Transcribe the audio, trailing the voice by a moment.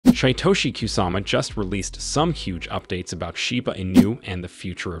Shytoshi KUSAMA just released some huge updates about Shiba Inu and the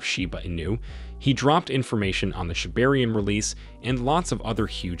future of Shiba Inu. He dropped information on the Shibarium release and lots of other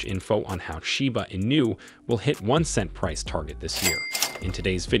huge info on how Shiba Inu will hit 1 cent price target this year. In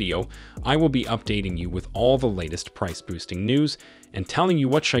today's video, I will be updating you with all the latest price boosting news and telling you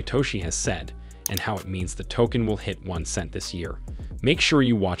what Shytoshi has said and how it means the token will hit 1 cent this year. Make sure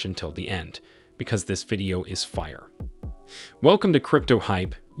you watch until the end, because this video is fire. Welcome to Crypto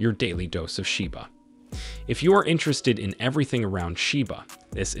Hype, your daily dose of Shiba. If you are interested in everything around Shiba,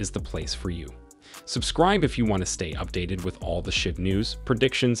 this is the place for you. Subscribe if you want to stay updated with all the SHIB news,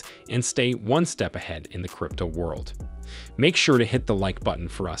 predictions, and stay one step ahead in the crypto world. Make sure to hit the like button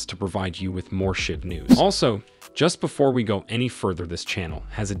for us to provide you with more SHIB news. Also, just before we go any further, this channel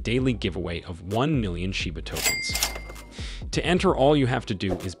has a daily giveaway of 1 million Shiba tokens. To enter, all you have to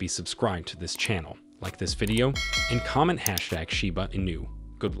do is be subscribed to this channel, like this video, and comment hashtag Shiba Inu.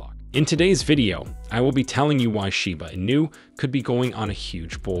 Good luck. In today's video, I will be telling you why Shiba Inu could be going on a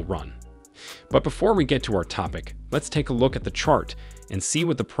huge bull run. But before we get to our topic, let's take a look at the chart and see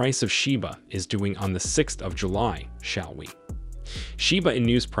what the price of Shiba is doing on the 6th of July, shall we? Shiba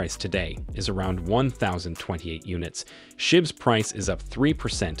Inu's price today is around 1,028 units. SHIB's price is up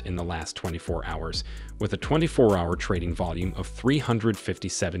 3% in the last 24 hours, with a 24-hour trading volume of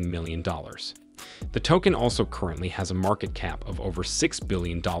 $357 million. The token also currently has a market cap of over $6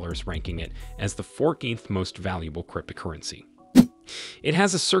 billion, ranking it as the 14th most valuable cryptocurrency. It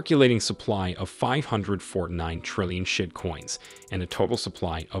has a circulating supply of 549 trillion SHIB coins and a total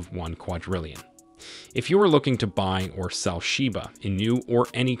supply of 1 quadrillion. If you are looking to buy or sell Shiba Inu or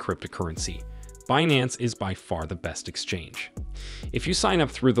any cryptocurrency, Binance is by far the best exchange. If you sign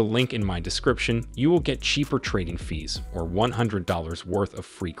up through the link in my description, you will get cheaper trading fees or $100 worth of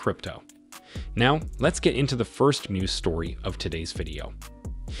free crypto. Now, let's get into the first news story of today's video.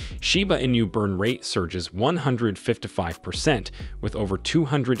 Shiba Inu burn rate surges 155% with over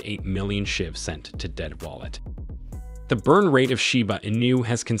 208 million SHIB sent to dead wallet. The burn rate of Shiba Inu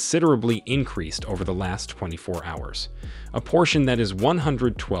has considerably increased over the last 24 hours. A portion that is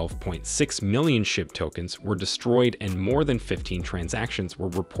 112.6 million SHIB tokens were destroyed and more than 15 transactions were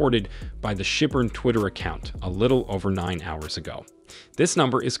reported by the Shibburn Twitter account a little over 9 hours ago. This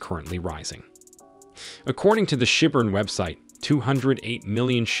number is currently rising. According to the Shibburn website, 208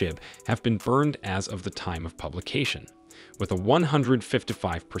 million SHIB have been burned as of the time of publication, with a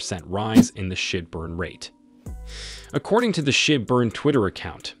 155% rise in the SHIB burn rate. According to the Shibburn Twitter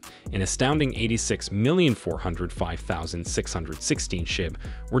account, an astounding 86,405,616 SHIB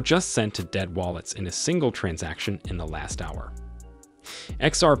were just sent to dead wallets in a single transaction in the last hour.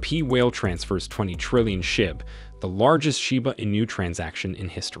 XRP Whale transfers 20 trillion SHIB, the largest Shiba Inu transaction in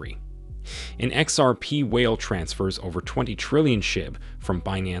history. An XRP Whale transfers over 20 trillion SHIB from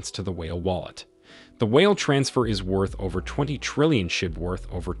Binance to the Whale wallet. The Whale transfer is worth over 20 trillion SHIB, worth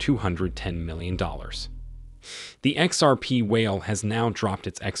over $210 million. The XRP Whale has now dropped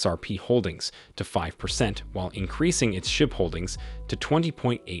its XRP holdings to 5% while increasing its SHIB holdings to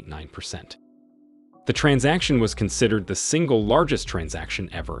 20.89%. The transaction was considered the single largest transaction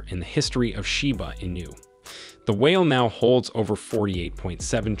ever in the history of Shiba Inu. The Whale now holds over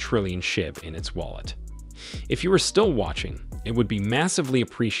 48.7 trillion SHIB in its wallet. If you are still watching, it would be massively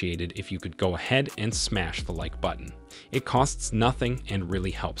appreciated if you could go ahead and smash the like button. It costs nothing and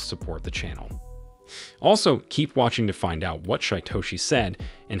really helps support the channel. Also, keep watching to find out what Shytoshi said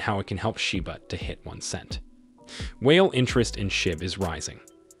and how it can help Shiba to hit 1 cent. Whale interest in SHIB is rising.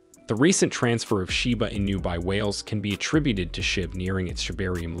 The recent transfer of Shiba Inu by whales can be attributed to SHIB nearing its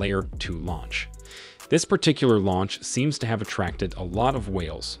Shibarium Layer 2 launch. This particular launch seems to have attracted a lot of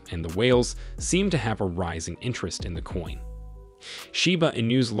whales, and the whales seem to have a rising interest in the coin. Shiba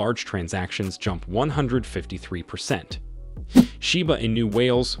Inu's large transactions jump 153%. Shiba Inu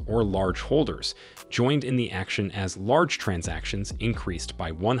whales, or large holders, joined in the action as large transactions increased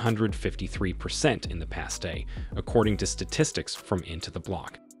by 153% in the past day, according to statistics from Into the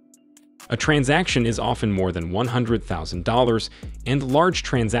Block. A transaction is often more than $100,000, and large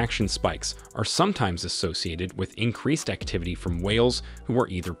transaction spikes are sometimes associated with increased activity from whales who are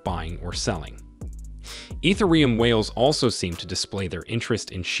either buying or selling. Ethereum whales also seem to display their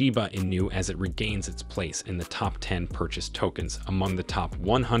interest in Shiba Inu as it regains its place in the top 10 purchased tokens among the top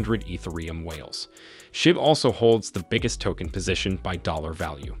 100 Ethereum whales. SHIB also holds the biggest token position by dollar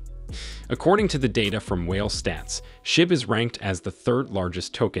value. According to the data from Whale Stats, SHIB is ranked as the 3rd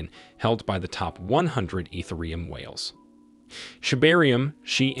largest token held by the top 100 Ethereum whales. Shibarium,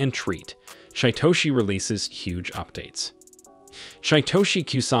 Shi and Treat. Shytoshi releases huge updates. Shytoshi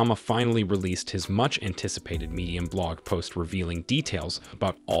KUSAMA finally released his much-anticipated Medium blog post revealing details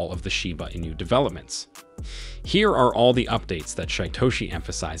about all of the Shiba Inu developments. Here are all the updates that Shytoshi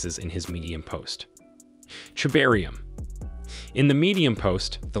emphasizes in his Medium post. Shibarium. In the Medium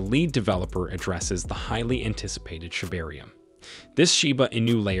post, the lead developer addresses the highly anticipated Shibarium. This Shiba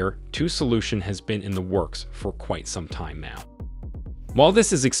Inu Layer 2 solution has been in the works for quite some time now. While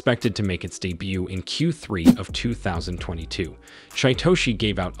this is expected to make its debut in Q3 of 2022, Shytoshi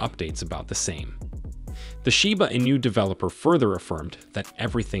gave out updates about the same. The Shiba Inu developer further affirmed that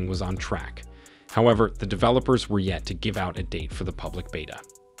everything was on track. However, the developers were yet to give out a date for the public beta.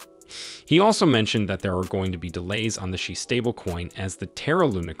 He also mentioned that there are going to be delays on the Shi stablecoin as the Terra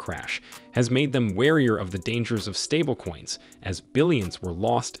Luna crash has made them warier of the dangers of stablecoins, as billions were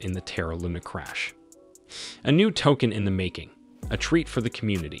lost in the Terra Luna crash. A new token in the making. A treat for the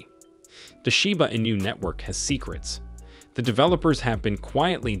community. The Shiba Inu network has secrets. The developers have been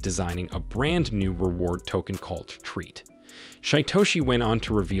quietly designing a brand new reward token called Treat. Shytoshi went on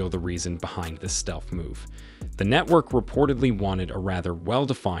to reveal the reason behind this stealth move. The network reportedly wanted a rather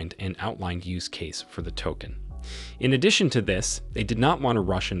well-defined and outlined use case for the token. In addition to this, they did not want to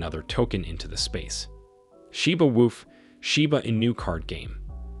rush another token into the space. Shiba Woof, Shiba Inu card game.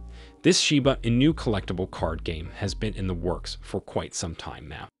 This Shiba Inu collectible card game has been in the works for quite some time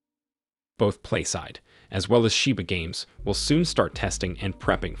now. Both Playside, as well as Shiba Games, will soon start testing and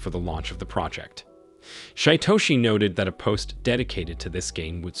prepping for the launch of the project. Shytoshi noted that a post dedicated to this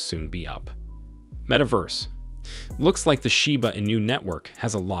game would soon be up. Metaverse. Looks like the Shiba Inu network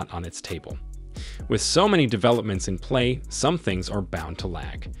has a lot on its table. With so many developments in play, some things are bound to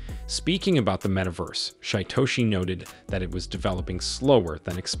lag. Speaking about the metaverse, Shytoshi noted that it was developing slower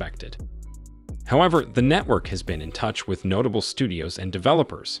than expected. However, the network has been in touch with notable studios and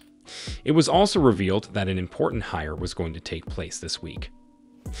developers. It was also revealed that an important hire was going to take place this week.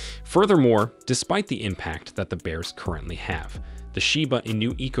 Furthermore, despite the impact that the bears currently have, the Shiba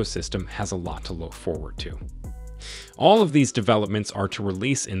Inu ecosystem has a lot to look forward to. All of these developments are to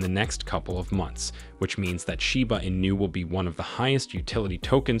release in the next couple of months, which means that Shiba Inu will be one of the highest utility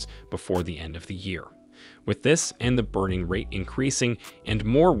tokens before the end of the year. With this and the burning rate increasing and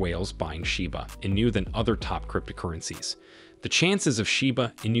more whales buying Shiba Inu than other top cryptocurrencies, the chances of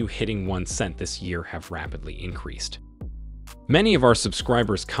Shiba Inu hitting 1 cent this year have rapidly increased. Many of our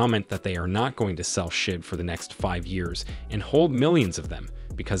subscribers comment that they are not going to sell SHIB for the next 5 years and hold millions of them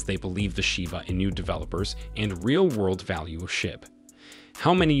because they believe the Shiba Inu developers and real-world value of SHIB.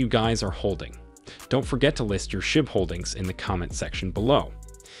 How many you guys are holding? Don't forget to list your SHIB holdings in the comment section below.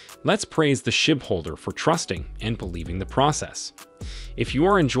 Let's praise the SHIB holder for trusting and believing the process. If you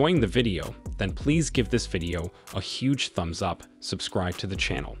are enjoying the video, then please give this video a huge thumbs up, subscribe to the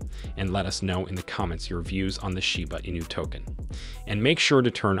channel, and let us know in the comments your views on the Shiba Inu token. And make sure to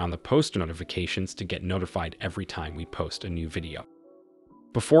turn on the post notifications to get notified every time we post a new video.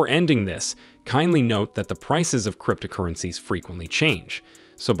 Before ending this, kindly note that the prices of cryptocurrencies frequently change,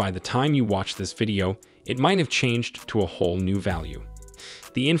 so by the time you watch this video, it might have changed to a whole new value.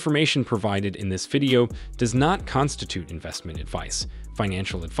 The information provided in this video does not constitute investment advice,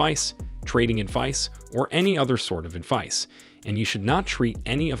 financial advice, trading advice, or any other sort of advice, and you should not treat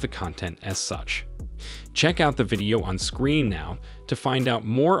any of the content as such. Check out the video on screen now to find out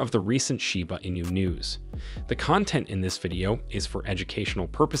more of the recent Shiba Inu news. The content in this video is for educational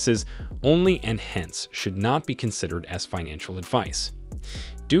purposes only and hence should not be considered as financial advice.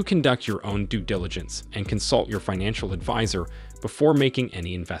 Do conduct your own due diligence and consult your financial advisor before making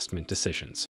any investment decisions.